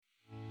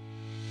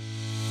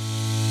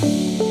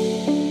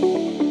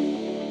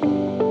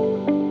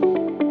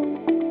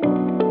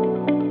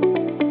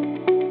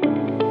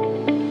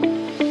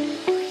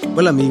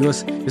Hola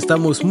amigos,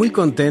 estamos muy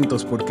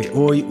contentos porque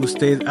hoy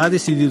usted ha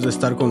decidido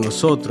estar con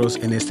nosotros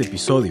en este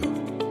episodio.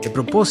 El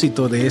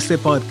propósito de este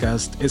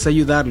podcast es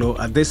ayudarlo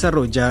a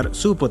desarrollar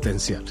su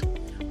potencial.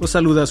 Os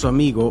saluda su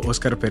amigo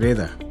Oscar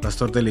Pereda,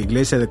 pastor de la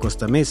iglesia de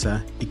Costa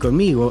Mesa, y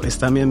conmigo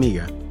está mi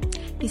amiga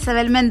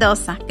Isabel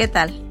Mendoza. ¿Qué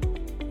tal?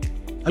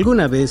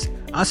 ¿Alguna vez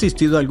ha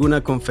asistido a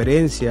alguna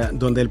conferencia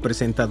donde el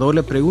presentador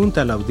le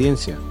pregunta a la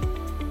audiencia: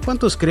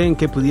 ¿cuántos creen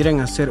que pudieran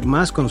hacer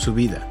más con su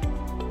vida?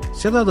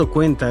 ¿Se ha dado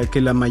cuenta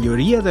que la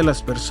mayoría de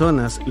las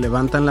personas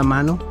levantan la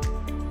mano?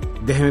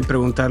 Déjeme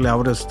preguntarle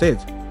ahora a usted: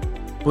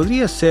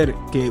 ¿podría ser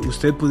que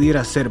usted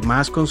pudiera hacer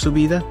más con su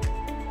vida?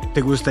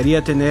 ¿Te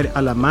gustaría tener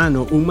a la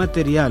mano un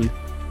material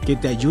que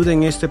te ayude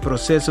en este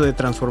proceso de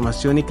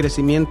transformación y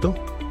crecimiento?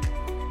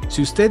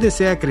 Si usted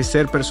desea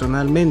crecer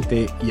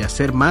personalmente y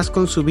hacer más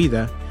con su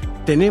vida,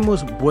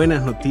 tenemos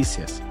buenas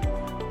noticias.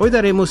 Hoy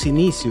daremos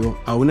inicio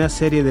a una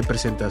serie de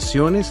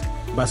presentaciones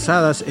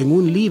basadas en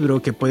un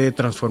libro que puede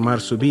transformar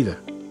su vida.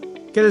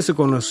 Quédese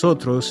con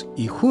nosotros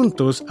y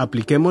juntos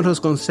apliquemos los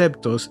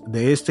conceptos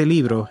de este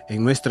libro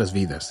en nuestras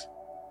vidas.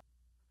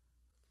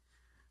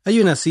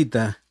 Hay una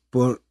cita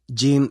por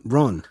Jim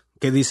Rohn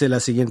que dice de la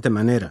siguiente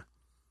manera: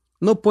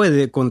 no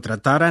puede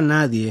contratar a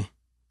nadie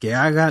que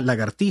haga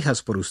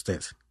lagartijas por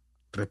usted.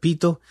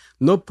 Repito,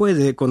 no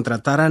puede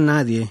contratar a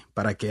nadie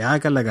para que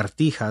haga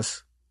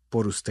lagartijas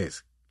por usted.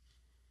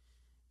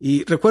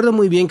 Y recuerdo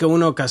muy bien que en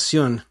una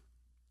ocasión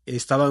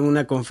estaba en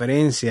una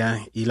conferencia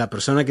y la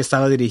persona que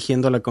estaba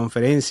dirigiendo la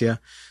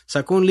conferencia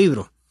sacó un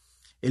libro.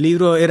 El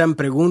libro eran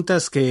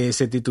preguntas que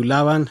se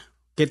titulaban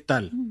 ¿qué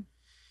tal?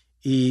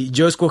 Y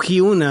yo escogí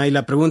una y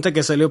la pregunta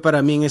que salió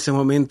para mí en ese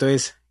momento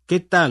es: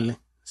 ¿qué tal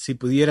si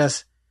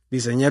pudieras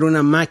diseñar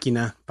una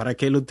máquina? ¿Para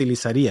qué la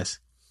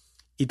utilizarías?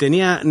 Y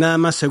tenía nada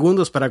más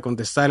segundos para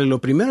contestar. Y lo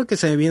primero que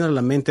se me vino a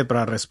la mente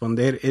para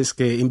responder es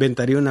que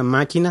inventaría una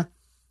máquina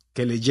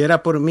que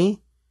leyera por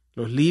mí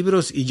los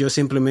libros y yo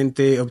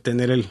simplemente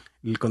obtener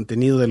el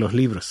contenido de los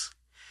libros.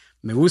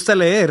 Me gusta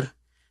leer,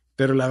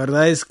 pero la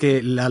verdad es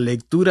que la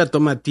lectura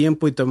toma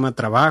tiempo y toma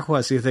trabajo,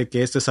 así es de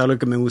que esto es algo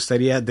que me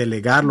gustaría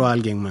delegarlo a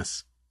alguien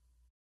más.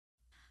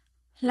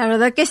 La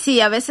verdad que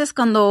sí, a veces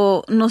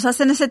cuando nos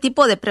hacen ese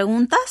tipo de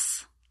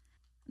preguntas,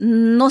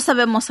 no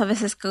sabemos a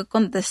veces qué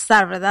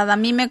contestar, ¿verdad? A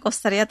mí me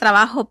costaría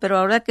trabajo, pero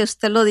ahora que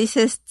usted lo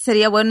dice,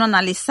 sería bueno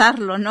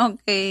analizarlo, ¿no?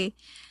 Que,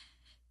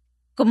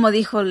 como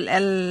dijo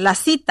la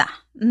cita,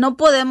 no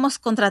podemos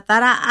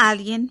contratar a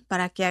alguien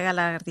para que haga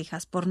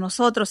lagartijas por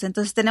nosotros.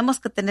 Entonces tenemos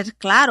que tener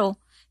claro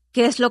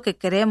qué es lo que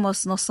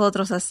queremos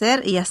nosotros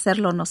hacer y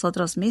hacerlo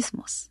nosotros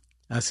mismos.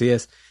 Así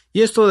es.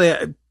 Y esto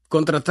de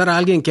contratar a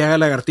alguien que haga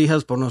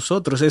lagartijas por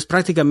nosotros es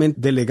prácticamente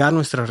delegar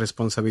nuestras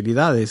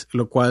responsabilidades,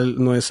 lo cual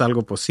no es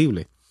algo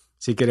posible.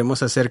 Si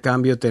queremos hacer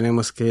cambio,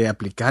 tenemos que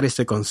aplicar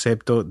este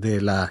concepto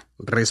de la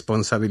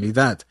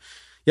responsabilidad.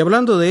 Y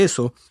hablando de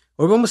eso,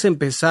 hoy vamos a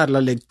empezar la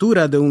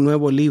lectura de un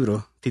nuevo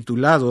libro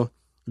titulado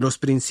Los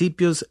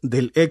Principios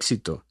del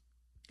Éxito.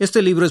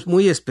 Este libro es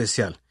muy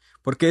especial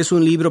porque es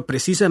un libro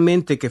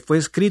precisamente que fue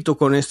escrito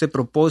con este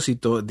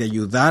propósito de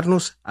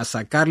ayudarnos a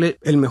sacarle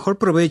el mejor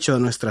provecho a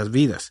nuestras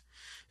vidas.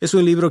 Es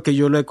un libro que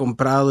yo lo he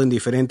comprado en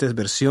diferentes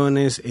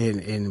versiones,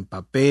 en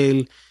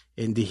papel,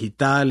 en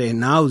digital,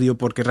 en audio,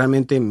 porque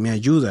realmente me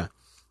ayuda.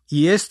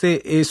 Y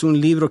este es un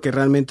libro que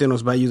realmente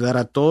nos va a ayudar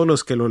a todos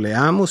los que lo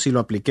leamos y lo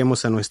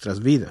apliquemos a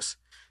nuestras vidas.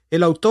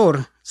 El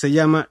autor se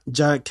llama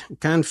Jack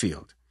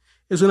Canfield.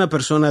 Es una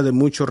persona de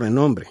mucho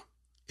renombre.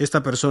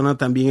 Esta persona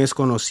también es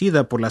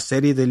conocida por la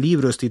serie de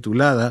libros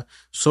titulada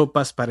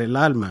Sopas para el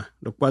Alma,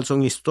 lo cual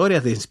son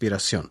historias de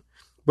inspiración.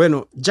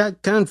 Bueno, Jack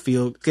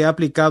Canfield, que ha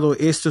aplicado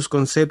estos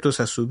conceptos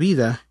a su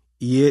vida,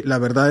 y la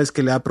verdad es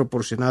que le ha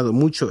proporcionado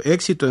mucho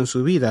éxito en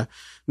su vida,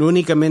 no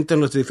únicamente en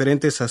los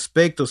diferentes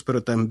aspectos,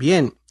 pero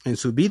también en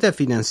su vida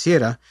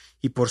financiera,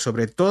 y por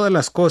sobre todas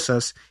las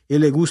cosas,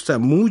 él le gusta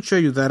mucho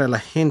ayudar a la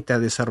gente a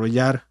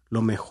desarrollar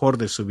lo mejor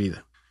de su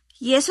vida.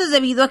 Y eso es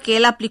debido a que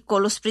él aplicó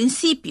los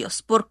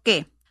principios. ¿Por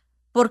qué?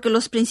 Porque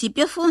los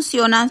principios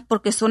funcionan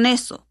porque son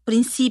eso,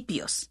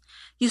 principios.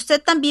 Y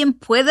usted también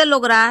puede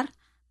lograr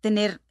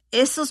tener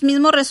esos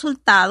mismos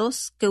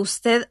resultados que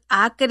usted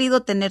ha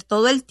querido tener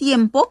todo el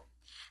tiempo.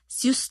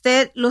 Si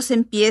usted los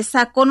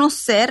empieza a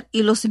conocer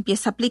y los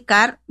empieza a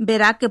aplicar,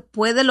 verá que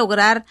puede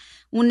lograr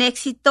un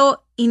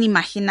éxito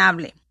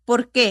inimaginable.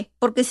 ¿Por qué?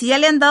 Porque si ya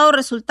le han dado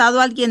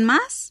resultado a alguien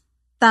más,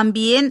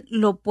 también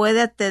lo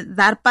puede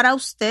dar para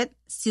usted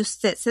si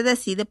usted se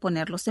decide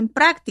ponerlos en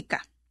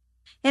práctica.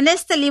 En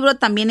este libro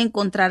también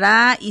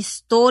encontrará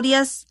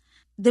historias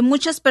de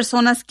muchas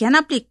personas que han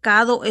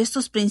aplicado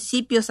estos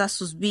principios a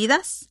sus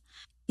vidas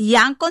y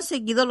han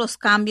conseguido los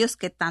cambios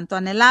que tanto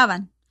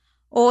anhelaban.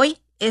 Hoy,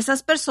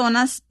 esas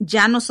personas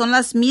ya no son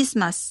las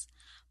mismas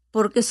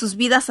porque sus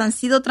vidas han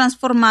sido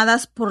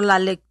transformadas por la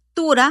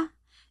lectura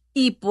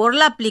y por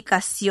la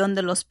aplicación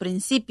de los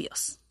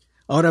principios.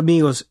 Ahora,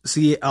 amigos,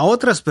 si a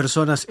otras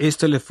personas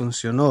esto le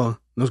funcionó,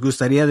 nos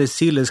gustaría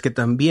decirles que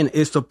también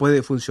esto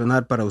puede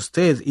funcionar para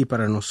usted y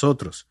para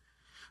nosotros.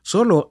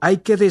 Solo hay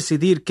que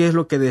decidir qué es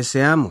lo que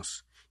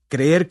deseamos,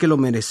 creer que lo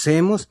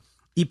merecemos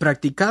y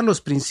practicar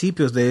los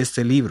principios de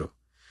este libro.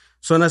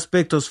 Son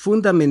aspectos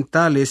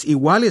fundamentales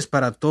iguales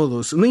para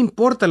todos, no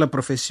importa la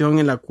profesión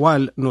en la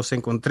cual nos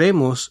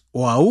encontremos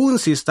o aún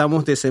si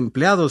estamos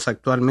desempleados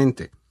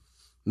actualmente.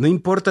 No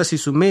importa si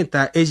su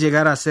meta es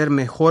llegar a ser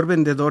mejor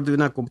vendedor de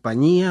una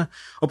compañía,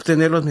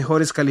 obtener las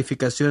mejores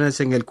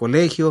calificaciones en el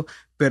colegio,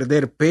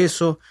 perder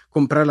peso,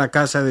 comprar la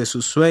casa de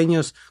sus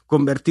sueños,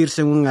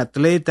 convertirse en un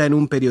atleta, en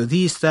un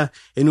periodista,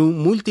 en un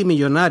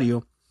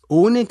multimillonario o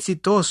un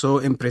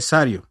exitoso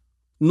empresario.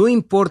 No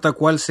importa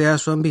cuál sea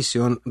su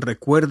ambición,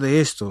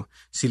 recuerde esto,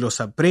 si los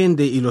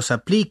aprende y los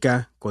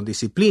aplica con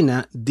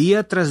disciplina,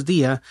 día tras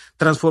día,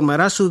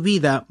 transformará su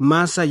vida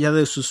más allá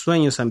de sus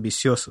sueños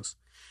ambiciosos.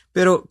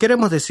 Pero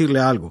queremos decirle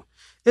algo,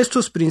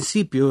 estos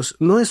principios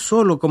no es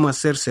solo cómo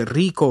hacerse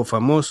rico o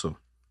famoso,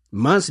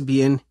 más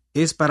bien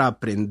es para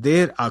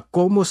aprender a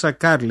cómo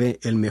sacarle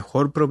el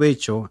mejor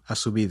provecho a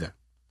su vida.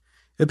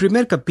 El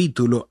primer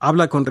capítulo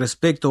habla con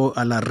respecto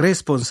a la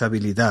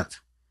responsabilidad.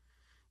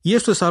 Y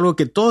esto es algo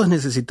que todos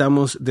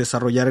necesitamos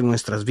desarrollar en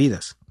nuestras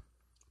vidas.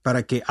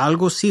 Para que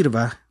algo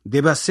sirva,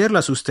 debe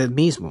hacerlas usted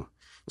mismo.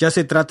 Ya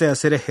se trate de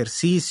hacer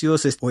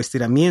ejercicios o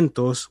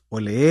estiramientos, o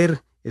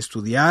leer,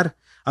 estudiar,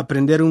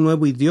 aprender un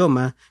nuevo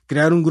idioma,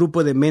 crear un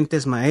grupo de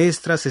mentes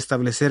maestras,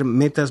 establecer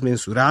metas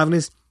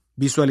mensurables,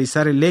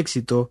 visualizar el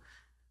éxito,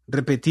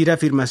 repetir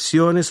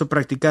afirmaciones o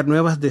practicar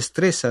nuevas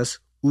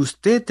destrezas,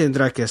 usted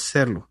tendrá que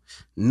hacerlo.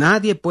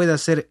 Nadie puede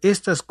hacer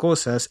estas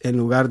cosas en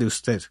lugar de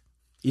usted.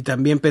 Y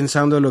también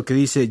pensando en lo que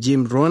dice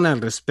Jim Rohn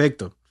al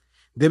respecto,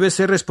 debe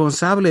ser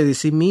responsable de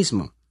sí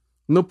mismo.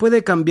 No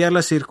puede cambiar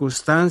las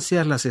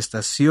circunstancias, las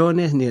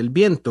estaciones ni el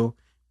viento,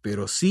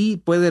 pero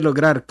sí puede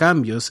lograr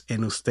cambios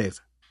en usted.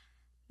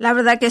 La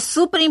verdad que es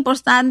súper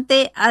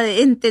importante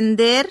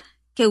entender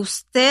que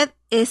usted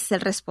es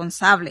el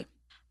responsable.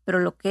 Pero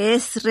lo que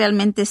es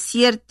realmente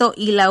cierto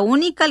y la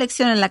única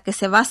lección en la que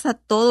se basa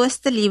todo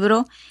este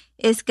libro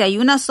es que hay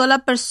una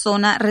sola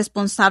persona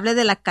responsable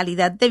de la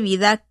calidad de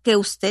vida que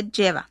usted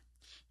lleva.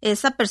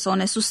 Esa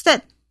persona es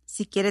usted.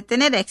 Si quiere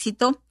tener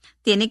éxito,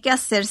 tiene que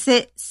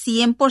hacerse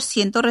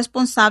 100%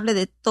 responsable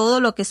de todo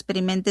lo que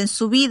experimente en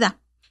su vida.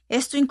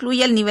 Esto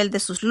incluye el nivel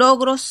de sus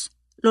logros,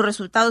 los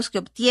resultados que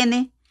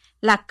obtiene,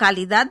 la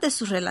calidad de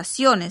sus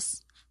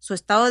relaciones, su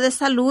estado de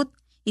salud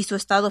y su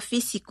estado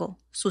físico,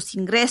 sus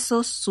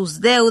ingresos, sus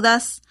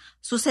deudas,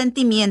 sus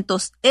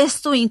sentimientos.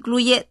 Esto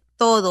incluye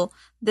todo.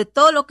 De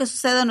todo lo que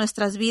sucede en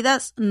nuestras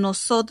vidas,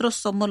 nosotros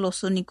somos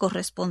los únicos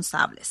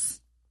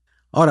responsables.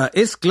 Ahora,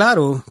 es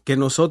claro que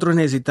nosotros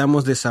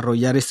necesitamos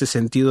desarrollar este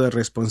sentido de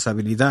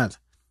responsabilidad,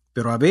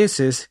 pero a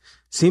veces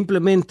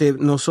simplemente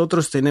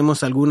nosotros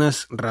tenemos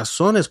algunas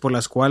razones por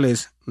las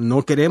cuales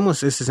no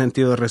queremos ese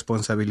sentido de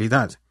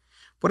responsabilidad.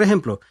 Por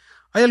ejemplo,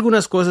 hay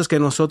algunas cosas que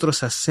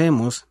nosotros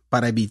hacemos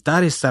para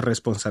evitar esta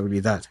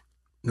responsabilidad.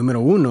 Número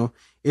 1,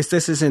 este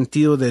es el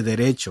sentido de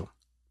derecho.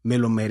 Me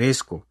lo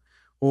merezco.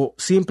 O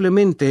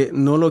simplemente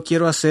no lo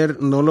quiero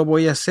hacer, no lo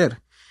voy a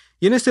hacer.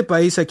 Y en este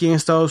país, aquí en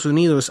Estados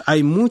Unidos,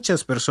 hay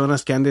muchas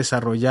personas que han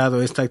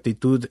desarrollado esta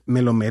actitud,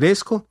 me lo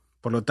merezco,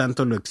 por lo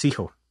tanto lo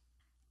exijo.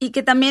 Y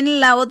que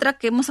también la otra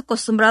que hemos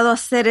acostumbrado a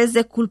hacer es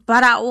de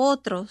culpar a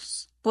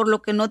otros por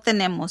lo que no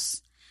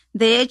tenemos.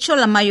 De hecho,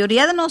 la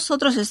mayoría de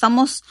nosotros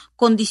estamos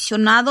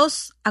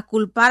condicionados a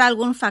culpar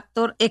algún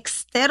factor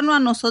externo a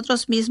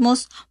nosotros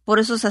mismos por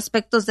esos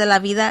aspectos de la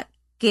vida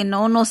que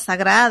no nos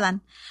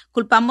agradan.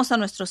 Culpamos a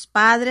nuestros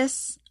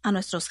padres, a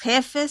nuestros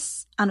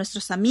jefes, a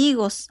nuestros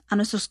amigos, a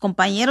nuestros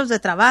compañeros de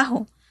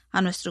trabajo,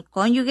 a nuestro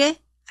cónyuge,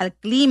 al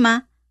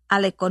clima, a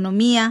la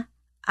economía,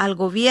 al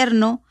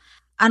gobierno,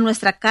 a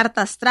nuestra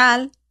carta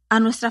astral, a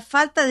nuestra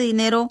falta de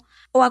dinero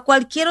o a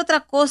cualquier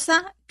otra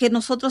cosa que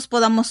nosotros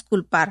podamos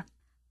culpar.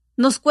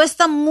 Nos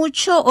cuesta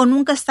mucho o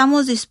nunca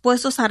estamos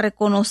dispuestos a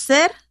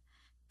reconocer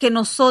que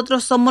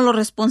nosotros somos los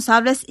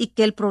responsables y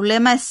que el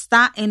problema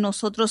está en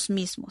nosotros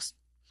mismos.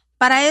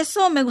 Para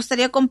eso me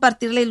gustaría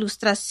compartir la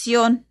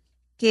ilustración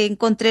que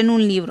encontré en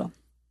un libro.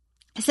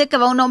 Dice que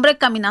va un hombre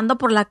caminando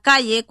por la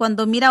calle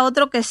cuando mira a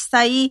otro que está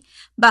ahí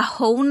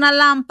bajo una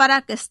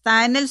lámpara que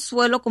está en el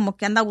suelo como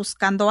que anda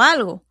buscando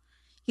algo.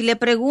 Y le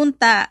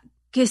pregunta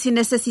que si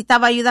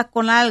necesitaba ayuda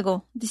con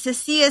algo. Dice,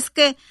 sí, es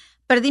que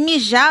perdí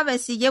mis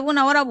llaves y llevo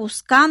una hora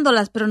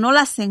buscándolas, pero no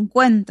las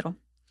encuentro.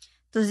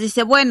 Entonces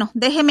dice, bueno,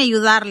 déjeme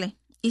ayudarle.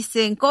 Y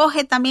se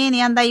encoge también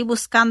y anda ahí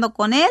buscando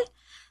con él.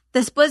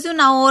 Después de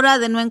una hora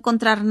de no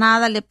encontrar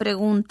nada, le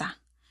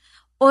pregunta,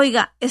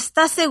 oiga,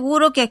 ¿está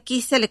seguro que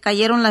aquí se le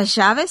cayeron las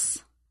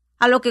llaves?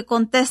 A lo que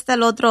contesta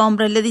el otro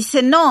hombre, le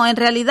dice, no, en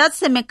realidad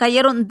se me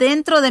cayeron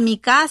dentro de mi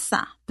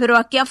casa, pero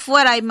aquí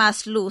afuera hay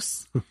más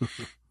luz.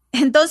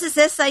 Entonces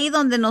es ahí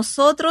donde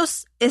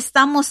nosotros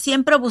estamos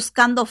siempre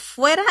buscando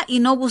fuera y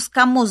no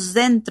buscamos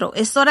dentro.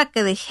 Es hora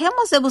que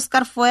dejemos de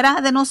buscar fuera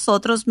de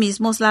nosotros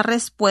mismos las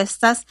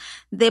respuestas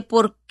de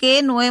por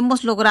qué no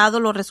hemos logrado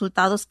los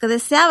resultados que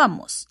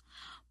deseábamos.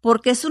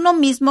 Porque es uno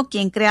mismo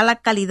quien crea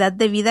la calidad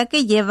de vida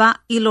que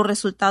lleva y los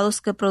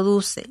resultados que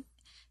produce.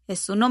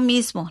 Es uno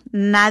mismo,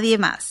 nadie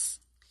más.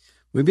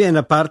 Muy bien,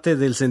 aparte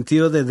del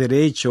sentido de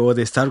derecho o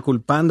de estar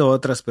culpando a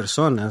otras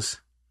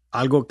personas,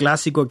 algo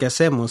clásico que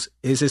hacemos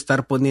es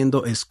estar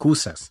poniendo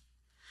excusas.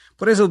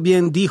 Por eso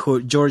bien dijo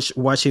George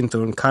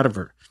Washington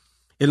Carver,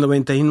 el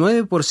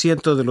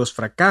 99% de los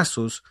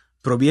fracasos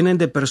provienen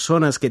de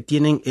personas que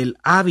tienen el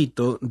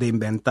hábito de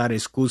inventar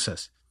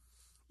excusas.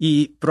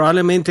 Y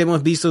probablemente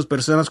hemos visto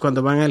personas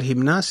cuando van al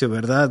gimnasio,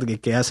 ¿verdad?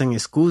 Que hacen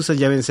excusas,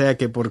 ya bien sea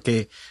que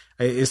porque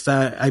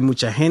hay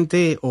mucha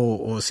gente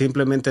o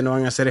simplemente no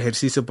van a hacer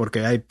ejercicio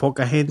porque hay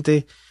poca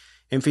gente.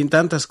 En fin,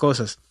 tantas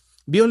cosas.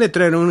 Vi un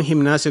letrero en un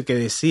gimnasio que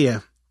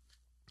decía,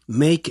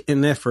 make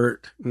an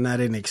effort, not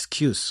an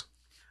excuse.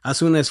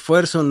 Haz un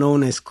esfuerzo, no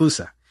una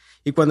excusa.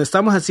 Y cuando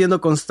estamos haciendo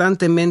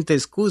constantemente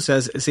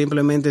excusas,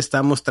 simplemente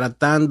estamos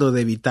tratando de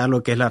evitar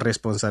lo que es la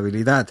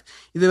responsabilidad.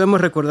 Y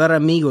debemos recordar,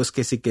 amigos,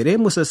 que si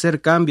queremos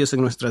hacer cambios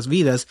en nuestras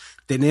vidas,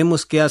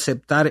 tenemos que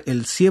aceptar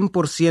el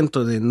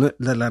 100%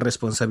 de la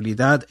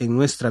responsabilidad en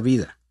nuestra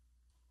vida.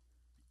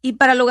 Y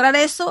para lograr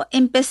eso,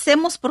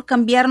 empecemos por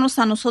cambiarnos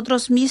a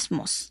nosotros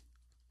mismos.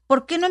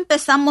 ¿Por qué no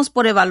empezamos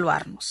por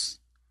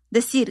evaluarnos?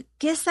 Decir,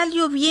 ¿qué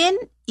salió bien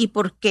y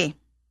por qué?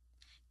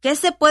 ¿Qué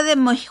se puede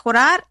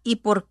mejorar y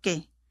por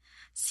qué?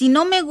 Si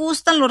no me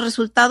gustan los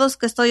resultados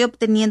que estoy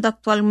obteniendo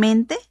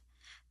actualmente,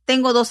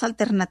 tengo dos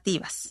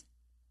alternativas.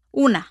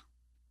 Una,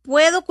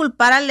 puedo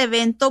culpar al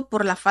evento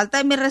por la falta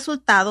de mis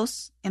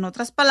resultados. En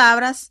otras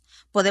palabras,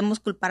 podemos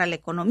culpar a la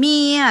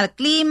economía, al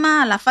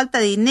clima, a la falta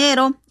de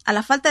dinero, a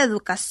la falta de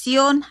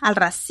educación, al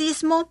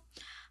racismo,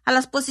 a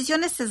las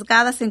posiciones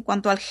sesgadas en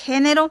cuanto al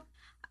género,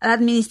 a la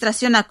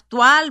administración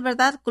actual,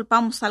 ¿verdad?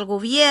 Culpamos al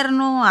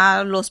gobierno,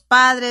 a los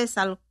padres,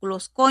 a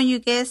los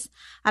cónyuges,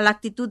 a la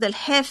actitud del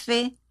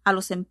jefe, a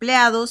los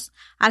empleados,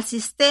 al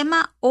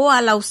sistema o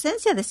a la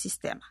ausencia de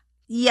sistema.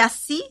 Y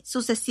así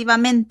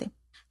sucesivamente.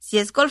 Si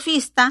es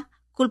golfista,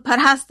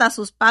 culpará hasta a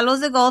sus palos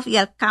de golf y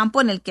al campo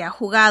en el que ha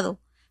jugado.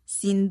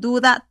 Sin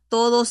duda,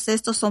 todos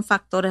estos son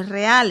factores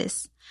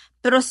reales.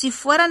 Pero si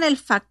fueran el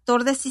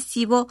factor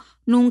decisivo,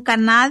 nunca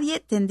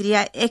nadie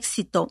tendría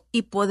éxito.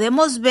 Y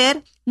podemos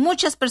ver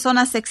muchas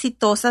personas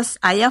exitosas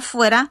allá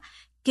afuera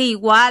que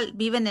igual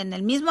viven en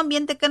el mismo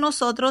ambiente que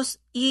nosotros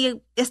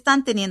y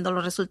están teniendo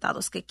los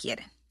resultados que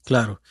quieren.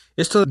 Claro,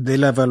 esto de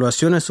la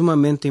evaluación es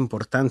sumamente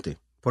importante,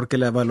 porque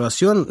la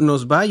evaluación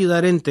nos va a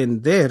ayudar a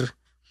entender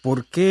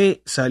por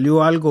qué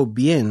salió algo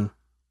bien,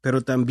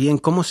 pero también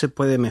cómo se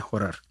puede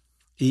mejorar.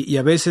 Y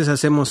a veces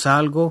hacemos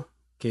algo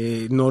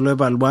que no lo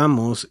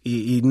evaluamos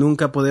y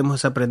nunca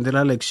podemos aprender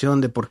la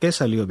lección de por qué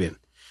salió bien.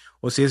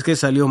 O si es que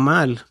salió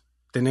mal,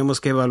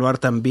 tenemos que evaluar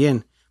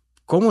también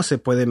cómo se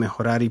puede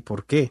mejorar y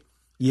por qué.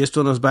 Y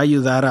esto nos va a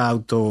ayudar a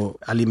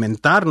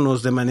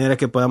autoalimentarnos de manera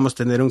que podamos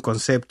tener un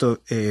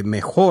concepto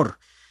mejor.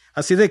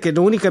 Así de que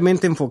no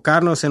únicamente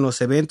enfocarnos en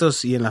los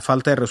eventos y en la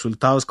falta de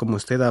resultados como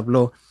usted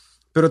habló,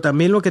 pero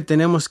también lo que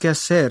tenemos que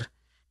hacer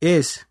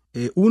es,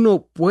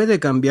 uno puede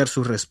cambiar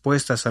sus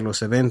respuestas a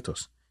los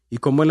eventos y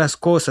cómo las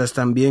cosas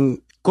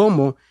también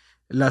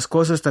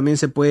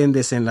se pueden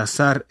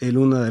desenlazar el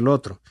uno del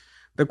otro.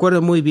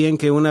 Recuerdo muy bien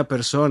que una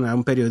persona,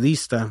 un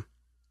periodista,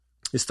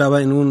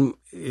 estaba en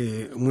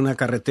una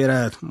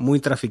carretera muy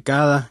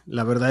traficada.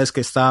 La verdad es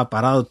que estaba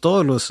parado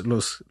todos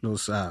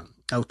los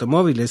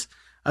automóviles.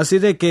 Así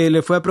de que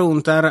le fue a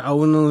preguntar a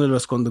uno de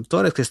los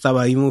conductores que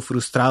estaba ahí muy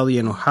frustrado y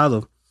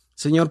enojado.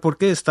 Señor, ¿por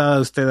qué está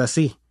usted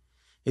así?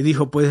 Y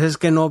dijo, pues es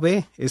que no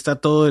ve, está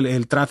todo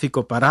el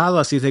tráfico parado,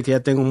 así de que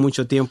ya tengo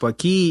mucho tiempo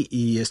aquí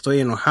y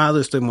estoy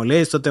enojado, estoy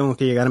molesto, tengo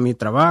que llegar a mi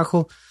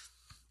trabajo.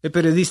 El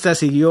periodista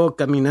siguió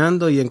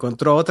caminando y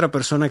encontró a otra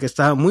persona que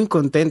estaba muy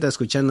contenta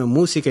escuchando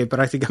música y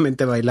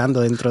prácticamente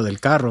bailando dentro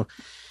del carro.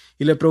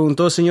 Y le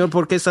preguntó, señor,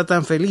 ¿por qué está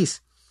tan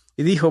feliz?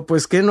 Y dijo,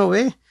 pues ¿qué no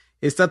ve?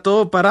 Está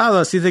todo parado,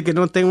 así de que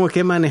no tengo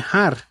que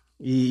manejar.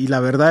 Y la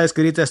verdad es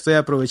que ahorita estoy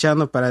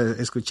aprovechando para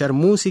escuchar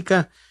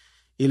música.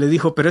 Y le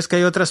dijo, pero es que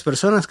hay otras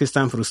personas que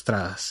están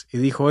frustradas. Y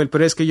dijo él,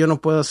 pero es que yo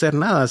no puedo hacer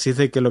nada, así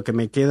de que lo que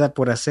me queda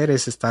por hacer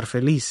es estar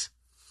feliz.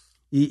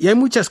 Y hay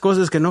muchas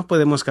cosas que no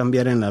podemos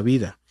cambiar en la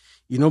vida.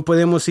 Y no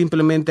podemos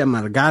simplemente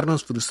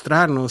amargarnos,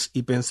 frustrarnos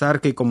y pensar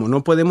que como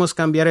no podemos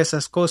cambiar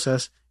esas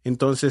cosas,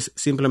 entonces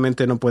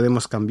simplemente no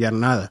podemos cambiar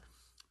nada.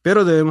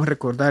 Pero debemos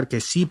recordar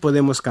que sí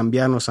podemos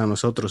cambiarnos a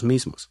nosotros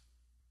mismos.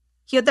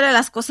 Y otra de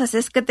las cosas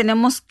es que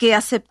tenemos que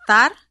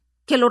aceptar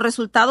que los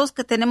resultados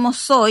que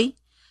tenemos hoy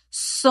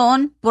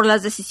son por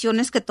las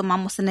decisiones que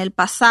tomamos en el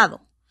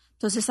pasado.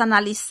 Entonces,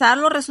 analizar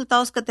los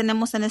resultados que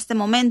tenemos en este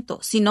momento.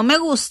 Si no me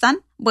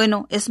gustan,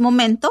 bueno, es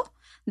momento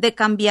de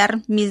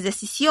cambiar mis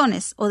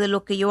decisiones o de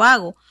lo que yo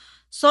hago.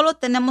 Solo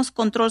tenemos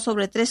control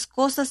sobre 3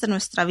 cosas de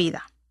nuestra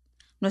vida: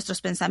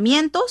 nuestros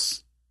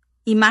pensamientos,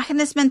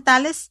 imágenes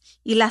mentales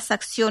y las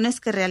acciones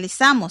que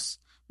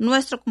realizamos.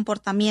 Nuestro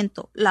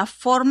comportamiento, la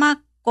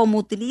forma como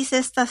utilice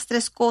estas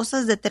 3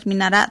 cosas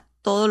determinará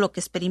todo lo que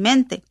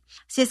experimente.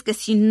 Así es que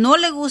si no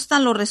le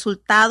gustan los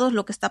resultados,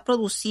 lo que está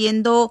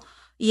produciendo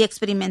y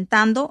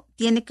experimentando,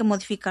 tiene que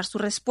modificar su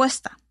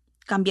respuesta.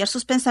 Cambiar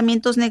sus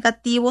pensamientos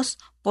negativos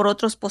por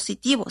otros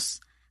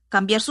positivos,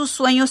 cambiar sus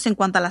sueños en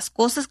cuanto a las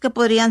cosas que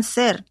podrían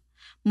ser,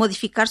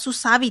 modificar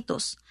sus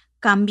hábitos,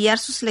 cambiar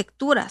sus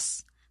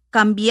lecturas,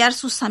 cambiar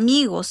sus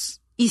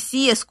amigos Y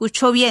sí,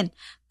 escuchó bien,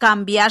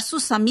 cambiar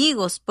sus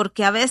amigos,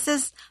 porque a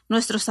veces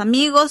nuestros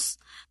amigos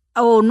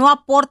o no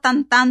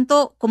aportan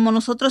tanto como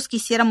nosotros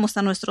quisiéramos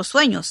a nuestros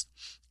sueños.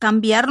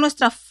 Cambiar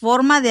nuestra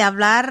forma de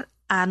hablar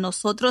a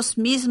nosotros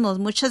mismos.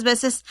 Muchas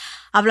veces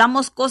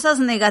hablamos cosas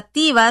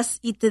negativas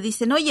y te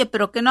dicen, oye,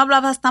 pero que no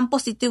hablabas tan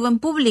positivo en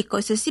público.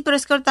 Y dices, sí, pero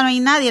es que ahorita no hay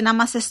nadie, nada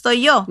más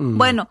estoy yo.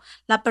 Bueno,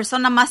 la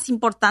persona más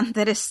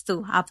importante eres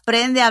tú.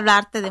 Aprende a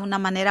hablarte de una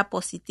manera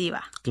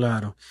positiva.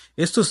 Claro.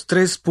 Estos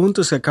 3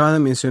 puntos que acaba de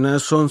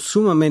mencionar son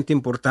sumamente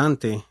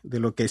importantes de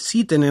lo que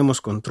sí tenemos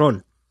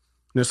control.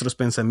 Nuestros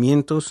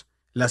pensamientos,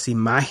 las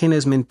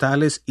imágenes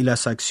mentales y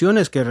las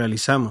acciones que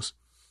realizamos.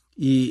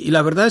 Y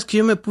la verdad es que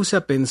yo me puse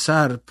a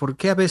pensar por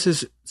qué a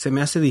veces se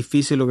me hace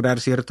difícil lograr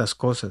ciertas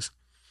cosas.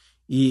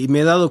 Y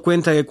me he dado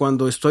cuenta que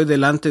cuando estoy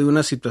delante de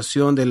una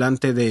situación,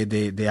 delante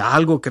de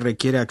algo que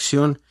requiere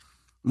acción,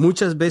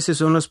 muchas veces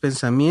son los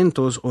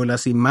pensamientos o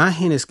las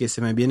imágenes que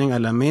se me vienen a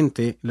la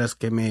mente las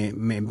que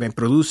me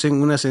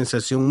producen una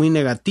sensación muy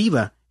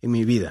negativa en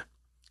mi vida.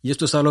 Y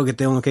esto es algo que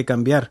tengo que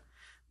cambiar.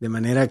 De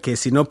manera que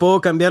si no puedo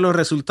cambiar los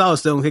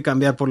resultados, tengo que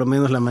cambiar por lo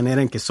menos la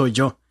manera en que soy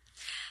yo.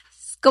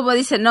 Como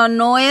dice,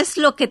 no es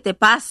lo que te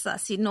pasa,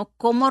 sino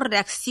cómo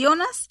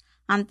reaccionas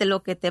ante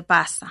lo que te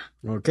pasa.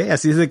 Ok,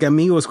 así es de que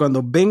amigos,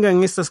 cuando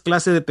vengan estas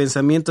clases de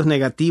pensamientos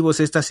negativos,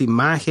 estas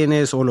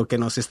imágenes o lo que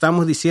nos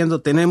estamos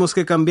diciendo, tenemos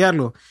que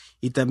cambiarlo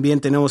y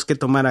también tenemos que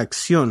tomar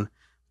acción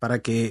para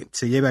que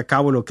se lleve a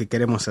cabo lo que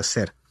queremos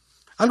hacer.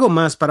 Algo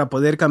más para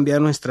poder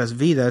cambiar nuestras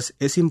vidas,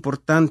 es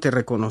importante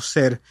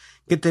reconocer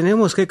que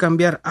tenemos que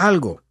cambiar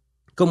algo.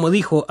 Como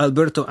dijo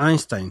Alberto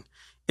Einstein,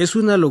 es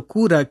una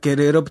locura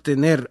querer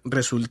obtener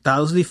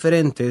resultados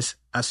diferentes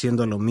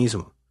haciendo lo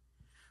mismo.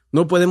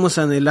 No podemos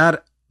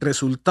anhelar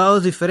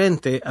resultados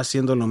diferentes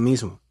haciendo lo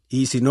mismo.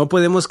 Y si no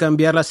podemos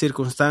cambiar las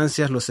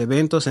circunstancias, los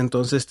eventos,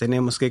 entonces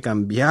tenemos que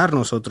cambiar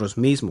nosotros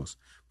mismos.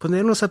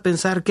 Ponernos a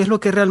pensar qué es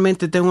lo que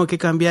realmente tengo que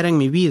cambiar en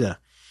mi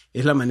vida.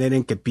 ¿Es la manera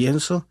en que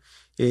pienso?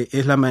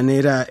 ¿Es la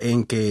manera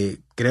en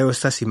que creo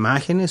estas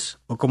imágenes?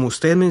 O como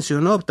usted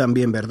mencionó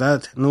también,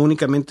 ¿verdad? No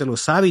únicamente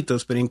los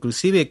hábitos, pero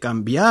inclusive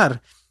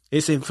cambiar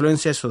esa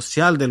influencia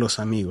social de los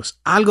amigos.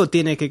 Algo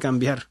tiene que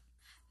cambiar.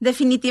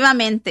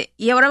 Definitivamente.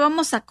 Y ahora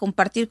vamos a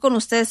compartir con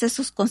ustedes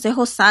esos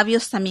consejos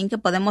sabios también que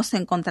podemos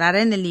encontrar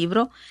en el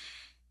libro.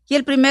 Y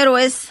el primero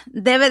es,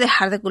 debe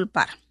dejar de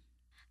culpar.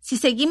 Si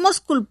seguimos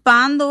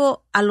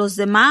culpando a los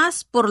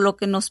demás por lo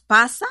que nos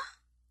pasa,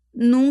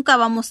 nunca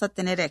vamos a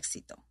tener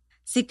éxito.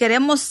 Si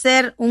queremos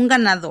ser un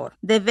ganador,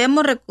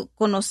 debemos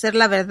reconocer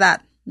la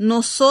verdad.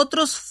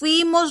 Nosotros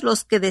fuimos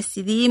los que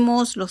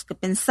decidimos, los que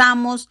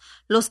pensamos,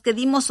 los que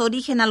dimos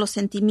origen a los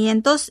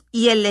sentimientos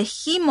y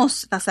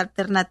elegimos las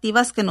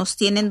alternativas que nos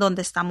tienen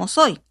donde estamos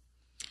hoy.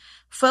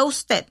 Fue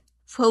usted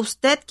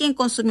quien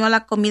consumió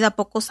la comida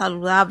poco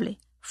saludable.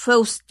 Fue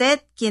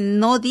usted quien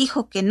no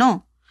dijo que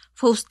no.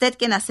 Fue usted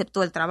quien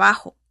aceptó el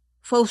trabajo.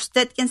 Fue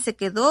usted quien se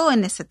quedó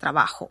en ese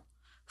trabajo.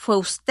 Fue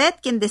usted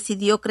quien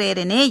decidió creer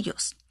en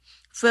ellos.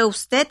 Fue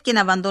usted quien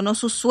abandonó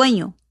su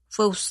sueño.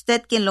 Fue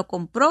usted quien lo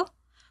compró.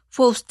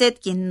 Fue usted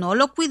quien no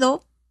lo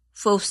cuidó.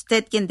 Fue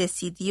usted quien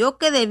decidió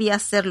que debía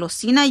hacerlo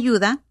sin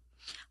ayuda.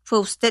 Fue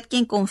usted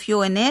quien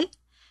confió en él.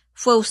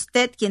 Fue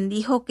usted quien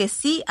dijo que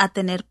sí a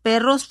tener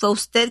perros. Fue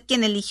usted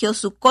quien eligió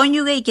su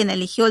cónyuge y quien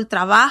eligió el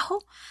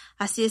trabajo.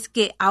 Así es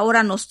que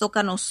ahora nos toca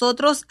a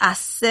nosotros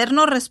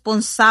hacernos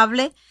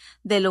responsable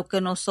de lo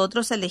que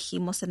nosotros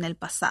elegimos en el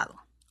pasado.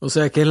 O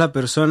sea que es la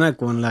persona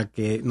con la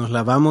que nos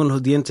lavamos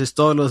los dientes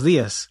todos los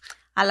días.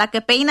 A la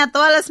que peina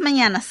todas las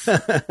mañanas.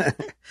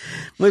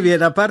 Muy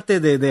bien, aparte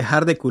de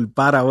dejar de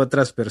culpar a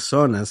otras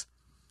personas,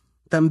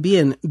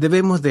 también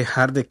debemos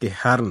dejar de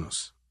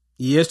quejarnos.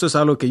 Y esto es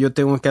algo que yo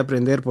tengo que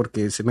aprender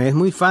porque se me es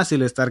muy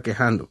fácil estar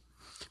quejando.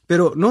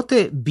 Pero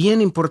note bien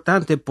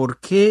importante por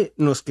qué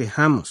nos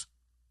quejamos.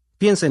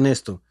 Piensa en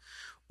esto.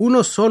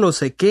 Uno solo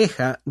se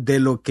queja de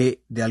lo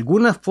que de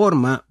alguna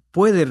forma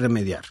puede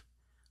remediar.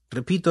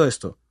 Repito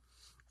esto.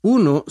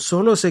 Uno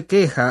solo se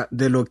queja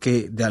de lo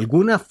que de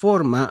alguna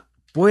forma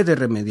puede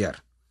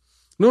remediar.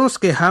 No nos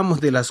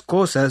quejamos de las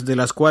cosas de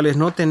las cuales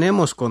no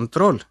tenemos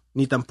control,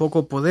 ni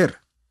tampoco poder.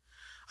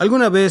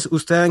 ¿Alguna vez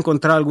usted ha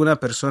encontrado alguna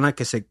persona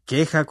que se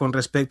queja con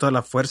respecto a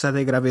la fuerza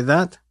de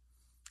gravedad?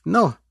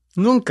 No,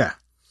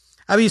 nunca.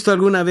 ¿Ha visto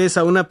alguna vez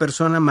a una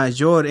persona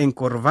mayor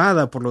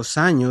encorvada por los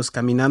años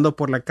caminando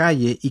por la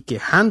calle y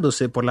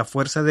quejándose por la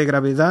fuerza de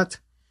gravedad?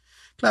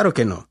 Claro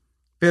que no.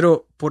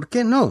 Pero, ¿por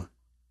qué no?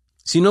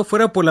 Si no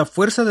fuera por la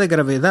fuerza de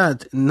gravedad,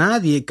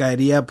 nadie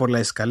caería por la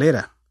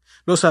escalera.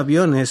 Los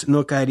aviones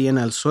no caerían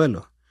al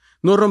suelo.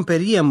 No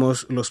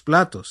romperíamos los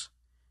platos.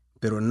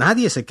 Pero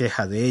nadie se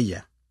queja de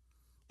ella.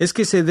 Es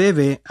que se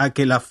debe a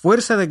que la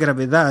fuerza de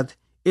gravedad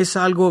es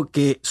algo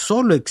que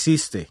solo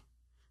existe.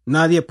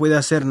 Nadie puede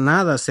hacer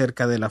nada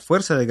acerca de la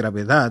fuerza de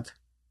gravedad.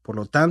 Por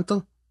lo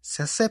tanto,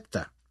 se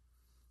acepta.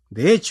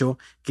 De hecho,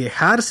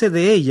 quejarse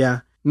de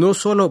ella no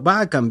solo va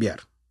a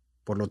cambiar.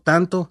 Por lo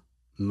tanto,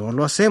 no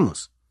lo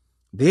hacemos.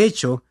 De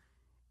hecho,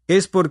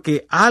 es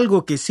porque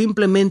algo que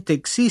simplemente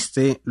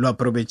existe lo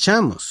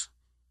aprovechamos.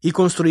 Y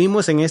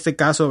construimos, en este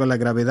caso, la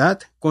gravedad,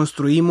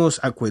 construimos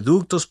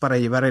acueductos para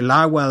llevar el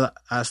agua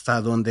hasta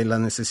donde la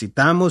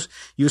necesitamos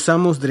y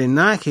usamos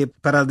drenaje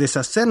para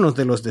deshacernos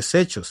de los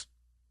desechos.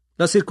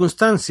 Las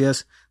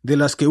circunstancias de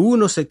las que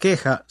uno se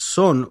queja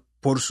son,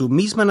 por su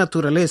misma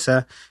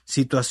naturaleza,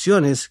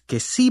 situaciones que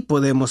sí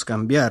podemos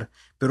cambiar,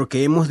 pero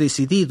que hemos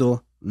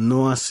decidido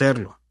no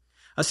hacerlo.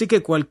 Así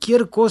que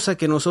cualquier cosa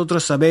que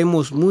nosotros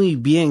sabemos muy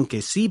bien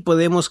que sí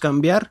podemos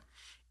cambiar,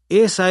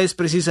 esa es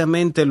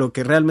precisamente lo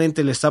que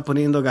realmente le está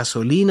poniendo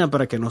gasolina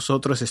para que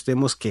nosotros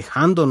estemos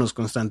quejándonos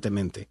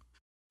constantemente.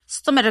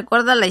 Esto me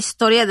recuerda a la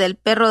historia del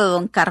perro de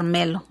Don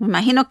Carmelo. Me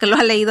imagino que lo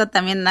ha leído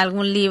también en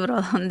algún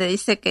libro donde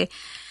dice que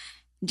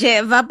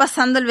va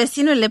pasando el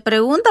vecino y le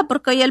pregunta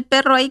por qué oye el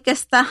perro ahí que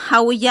está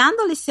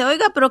aullando. Le dice,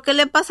 oiga, ¿pero qué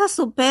le pasa a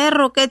su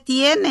perro? ¿Qué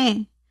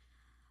tiene?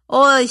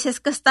 Dice, es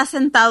que está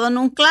sentado en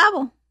un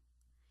clavo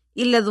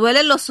y le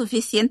duele lo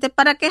suficiente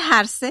para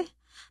quejarse,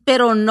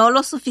 pero no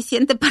lo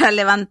suficiente para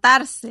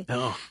levantarse.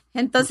 Oh.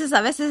 Entonces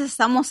a veces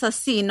estamos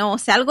así, ¿no? O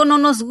sea, algo no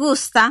nos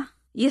gusta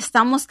y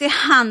estamos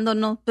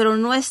quejándonos, pero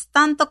no es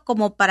tanto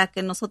como para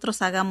que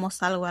nosotros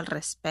hagamos algo al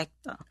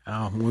respecto.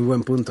 Muy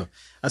buen punto.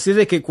 Así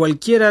de que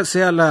cualquiera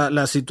sea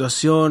la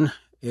situación,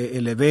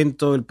 el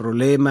evento, el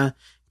problema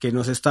que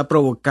nos está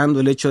provocando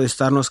el hecho de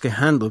estarnos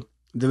quejando,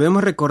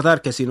 debemos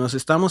recordar que si nos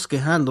estamos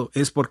quejando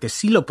es porque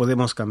sí lo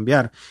podemos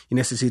cambiar y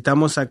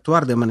necesitamos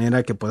actuar de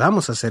manera que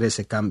podamos hacer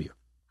ese cambio.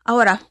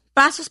 Ahora,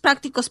 pasos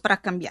prácticos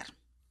para cambiar.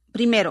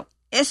 Primero,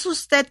 ¿es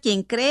usted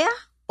quien crea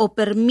o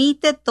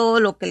permite todo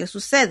lo que le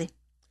sucede?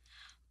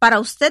 Para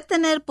usted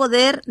tener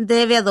poder,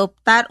 debe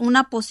adoptar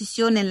una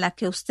posición en la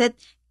que usted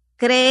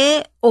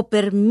cree o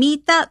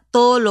permita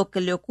todo lo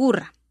que le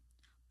ocurra.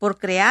 Por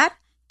crear,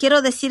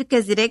 quiero decir que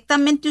es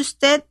directamente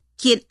usted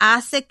quien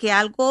hace que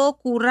algo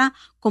ocurra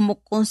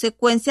como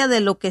consecuencia de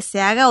lo que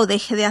se haga o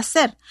deje de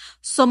hacer.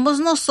 Somos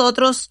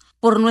nosotros,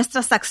 por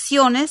nuestras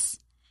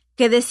acciones,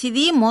 que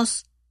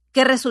decidimos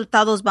qué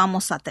resultados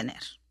vamos a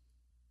tener.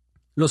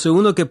 Lo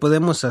segundo que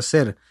podemos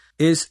hacer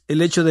es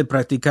el hecho de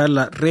practicar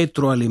la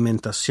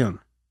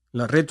retroalimentación.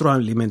 La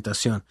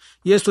retroalimentación.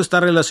 Y esto está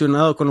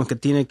relacionado con lo que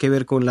tiene que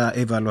ver con la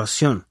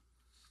evaluación.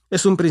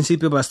 Es un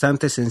principio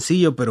bastante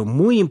sencillo, pero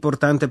muy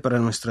importante para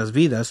nuestras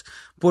vidas,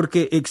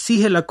 porque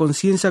exige la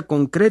conciencia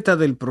concreta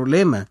del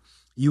problema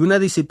y una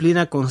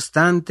disciplina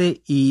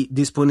constante y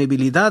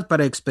disponibilidad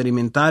para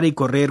experimentar y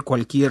correr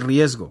cualquier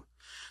riesgo.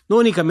 No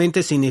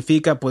únicamente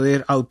significa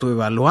poder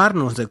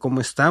autoevaluarnos de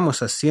cómo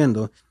estamos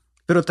haciendo,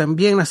 pero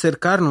también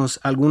acercarnos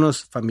a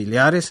algunos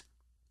familiares,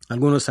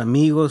 algunos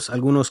amigos,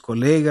 algunos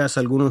colegas,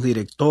 algunos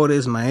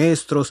directores,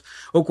 maestros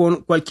o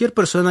con cualquier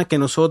persona que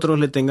nosotros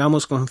le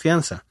tengamos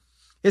confianza.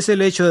 Es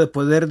el hecho de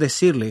poder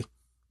decirle,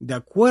 de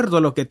acuerdo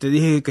a lo que te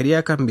dije que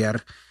quería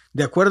cambiar,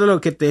 de acuerdo a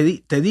lo que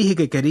te dije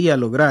que quería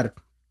lograr,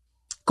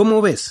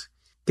 ¿cómo ves?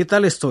 ¿Qué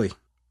tal estoy?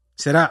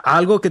 ¿Será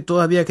algo que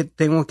todavía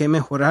tengo que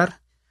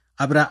mejorar?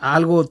 ¿Habrá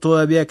algo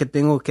todavía que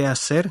tengo que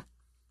hacer?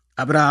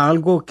 ¿Habrá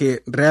algo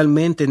que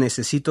realmente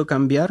necesito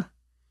cambiar?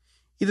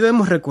 Y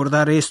debemos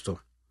recordar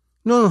esto.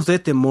 No nos dé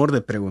temor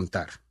de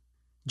preguntar.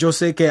 Yo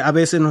sé que a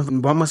veces nos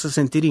vamos a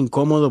sentir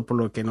incómodos por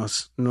lo que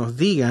nos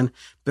digan,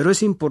 pero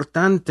es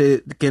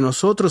importante que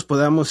nosotros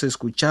podamos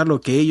escuchar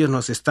lo que ellos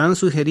nos están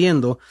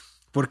sugiriendo,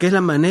 porque es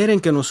la manera en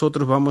que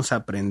nosotros vamos a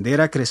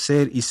aprender a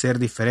crecer y ser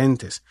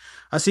diferentes.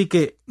 Así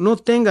que no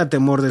tenga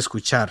temor de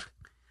escuchar.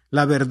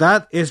 La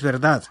verdad es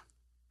verdad.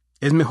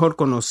 Es mejor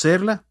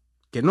conocerla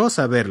que no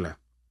saberla.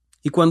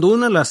 Y cuando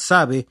uno la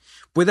sabe,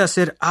 puede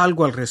hacer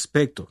algo al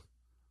respecto.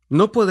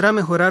 No podrá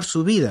mejorar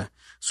su vida,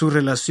 sus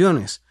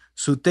relaciones,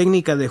 su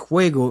técnica de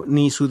juego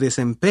ni su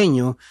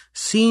desempeño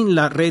sin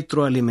la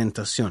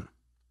retroalimentación.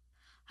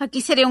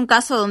 Aquí sería un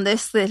caso donde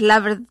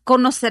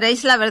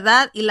conoceréis la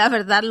verdad y la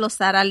verdad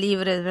los hará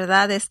libres,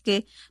 ¿verdad? Es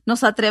que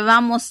nos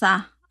atrevamos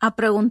a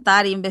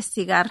preguntar e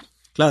investigar.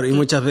 Claro, y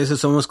muchas veces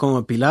somos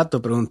como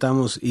Pilato,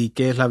 preguntamos ¿y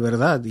qué es la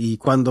verdad? Y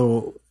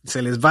cuando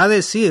se les va a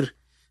decir,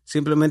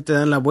 simplemente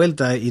dan la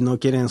vuelta y no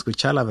quieren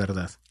escuchar la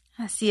verdad.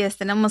 Así es,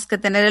 tenemos que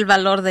tener el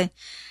valor de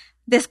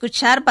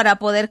escuchar para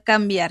poder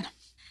cambiar.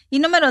 Y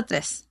número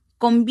 3,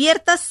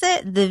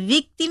 conviértase de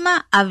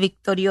víctima a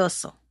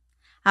victorioso.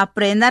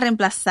 Aprenda a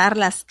reemplazar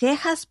las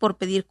quejas por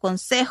pedir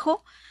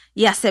consejo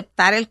y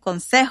aceptar el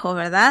consejo,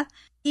 ¿verdad?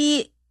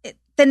 Y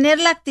tener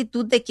la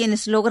actitud de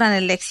quienes logran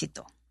el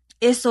éxito.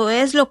 Eso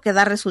es lo que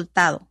da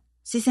resultado.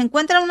 Si se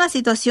encuentra en una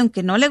situación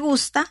que no le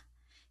gusta,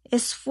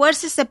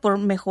 esfuércese por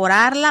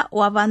mejorarla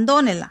o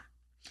abandónela.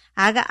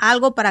 Haga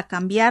algo para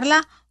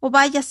cambiarla o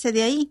váyase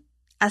de ahí.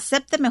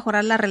 Acepte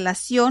mejorar la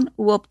relación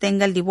u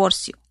obtenga el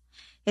divorcio.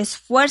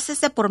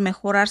 Esfuércese por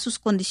mejorar sus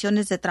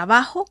condiciones de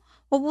trabajo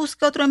o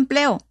busque otro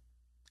empleo.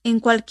 En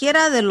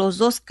cualquiera de los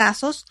dos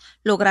casos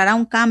logrará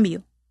un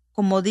cambio.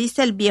 Como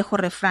dice el viejo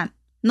refrán,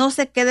 no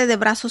se quede de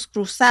brazos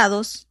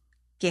cruzados,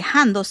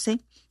 quejándose,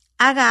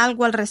 haga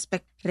algo al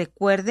respecto.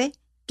 Recuerde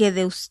que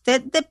de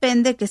usted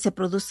depende que se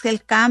produzca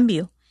el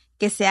cambio,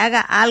 que se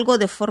haga algo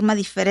de forma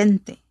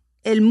diferente.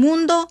 El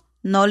mundo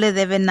no le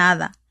debe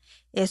nada.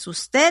 Es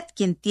usted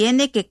quien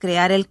tiene que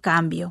crear el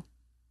cambio.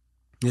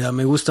 Ya,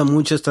 me gusta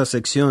mucho esta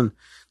sección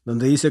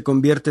donde dice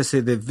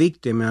conviértese de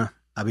víctima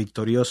a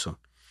victorioso.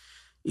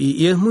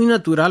 Y es muy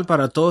natural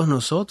para todos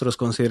nosotros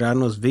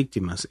considerarnos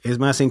víctimas. Es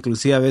más,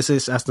 inclusive a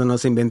veces hasta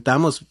nos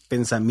inventamos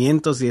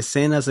pensamientos y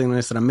escenas en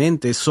nuestra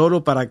mente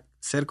solo para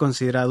ser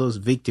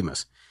considerados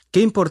víctimas. Qué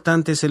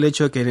importante es el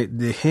hecho de que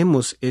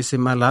dejemos ese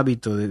mal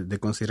hábito de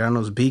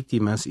considerarnos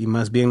víctimas y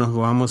más bien nos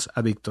movamos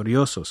a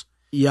victoriosos.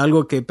 Y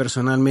algo que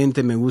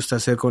personalmente me gusta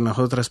hacer con las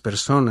otras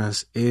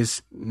personas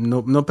es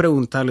no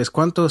preguntarles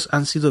cuántos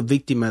han sido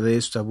víctimas de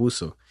este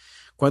abuso.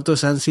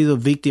 ¿Cuántos han sido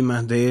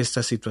víctimas de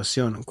esta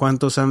situación?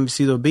 ¿Cuántos han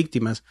sido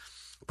víctimas?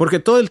 Porque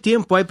todo el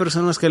tiempo hay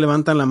personas que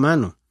levantan la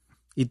mano.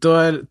 Y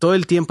todo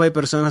el tiempo hay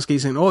personas que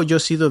dicen, oh, yo he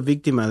sido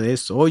víctima de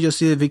esto. Oh, yo he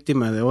sido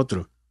víctima de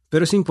otro.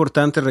 Pero es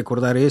importante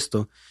recordar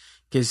esto,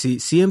 que si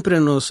siempre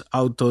nos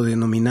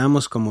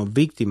autodenominamos como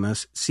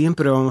víctimas,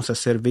 siempre vamos a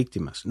ser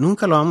víctimas.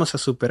 Nunca lo vamos a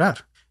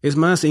superar. Es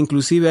más,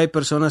 inclusive hay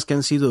personas que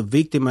han sido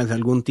víctimas de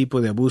algún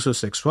tipo de abuso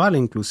sexual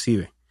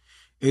inclusive.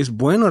 Es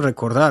bueno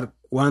recordar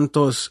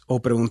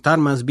o preguntar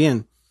más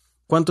bien,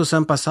 ¿cuántos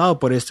han pasado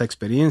por esta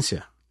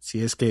experiencia?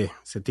 Si es que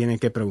se tiene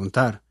que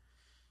preguntar.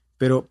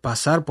 Pero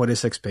pasar por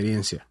esa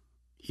experiencia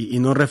y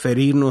no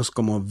referirnos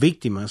como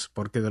víctimas,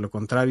 porque de lo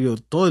contrario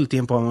todo el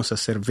tiempo vamos a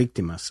ser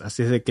víctimas.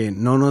 Así es de que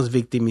no nos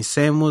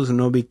victimicemos,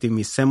 no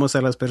victimicemos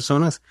a las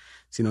personas,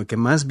 sino que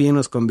más bien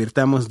nos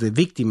convirtamos de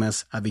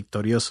víctimas a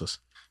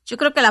victoriosos. Yo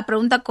creo que la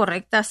pregunta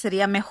correcta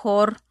sería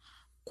mejor,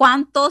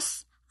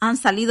 ¿cuántos han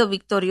salido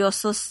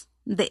victoriosos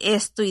de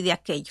esto y de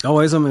aquello?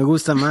 Oh, eso me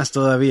gusta más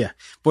todavía.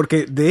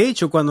 Porque de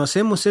hecho, cuando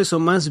hacemos eso,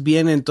 más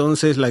bien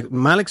entonces la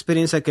mala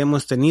experiencia que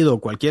hemos tenido,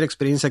 cualquier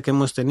experiencia que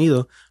hemos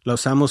tenido, la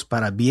usamos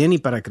para bien y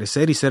para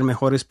crecer y ser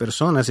mejores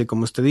personas. Y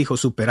como usted dijo,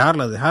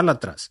 superarla, dejarla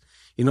atrás.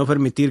 Y no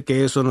permitir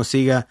que eso nos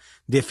siga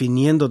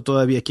definiendo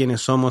todavía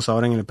quiénes somos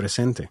ahora en el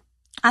presente.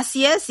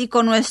 Así es, y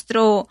con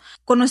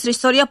nuestra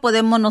historia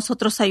podemos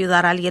nosotros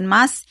ayudar a alguien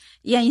más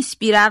y a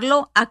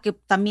inspirarlo a que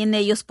también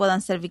ellos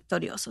puedan ser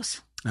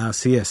victoriosos.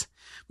 Así es.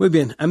 Muy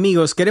bien,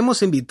 amigos,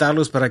 queremos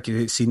invitarlos para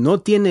que si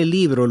no tiene el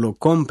libro, lo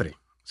compre.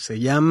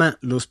 Se llama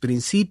Los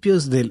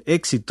Principios del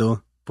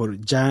Éxito por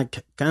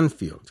Jack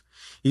Canfield.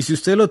 Y si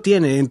usted lo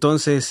tiene,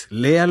 entonces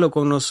léalo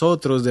con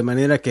nosotros de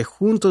manera que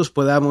juntos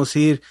podamos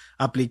ir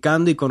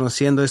aplicando y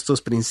conociendo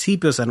estos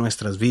principios a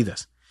nuestras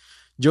vidas.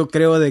 Yo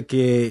creo de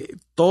que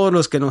todos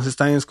los que nos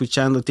están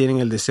escuchando tienen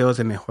el deseo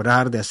de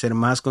mejorar, de hacer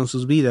más con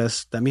sus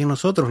vidas. También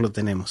nosotros lo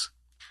tenemos.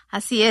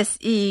 Así es,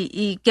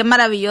 y qué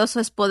maravilloso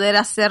es poder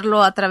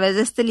hacerlo a través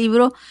de este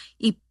libro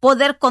y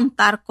poder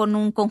contar con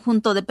un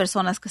conjunto de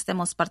personas que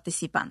estemos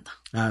participando.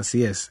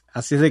 Así es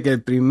de que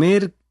el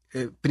primer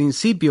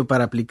principio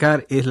para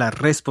aplicar es la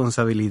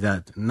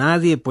responsabilidad.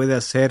 Nadie puede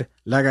hacer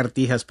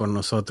lagartijas por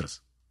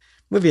nosotros.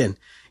 Muy bien,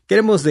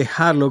 queremos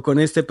dejarlo con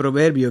este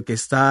proverbio que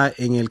está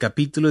en el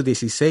capítulo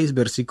 16,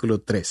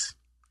 versículo 3.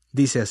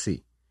 Dice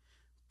así: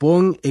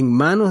 pon en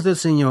manos del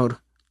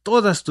Señor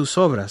todas tus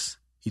obras,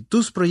 y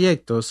tus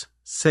proyectos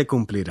se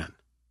cumplirán.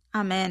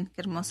 Amén. Qué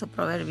hermoso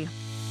proverbio.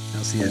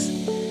 Así es.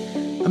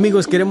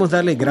 Amigos, queremos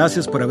darle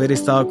gracias por haber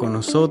estado con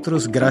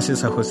nosotros.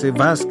 Gracias a José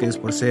Vázquez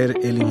por ser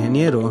el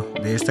ingeniero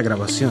de esta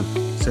grabación.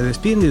 Se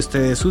despiden de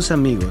ustedes sus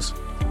amigos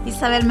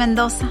Isabel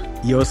Mendoza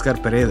y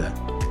Oscar Pereda.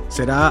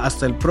 Será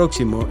hasta el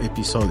próximo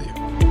episodio.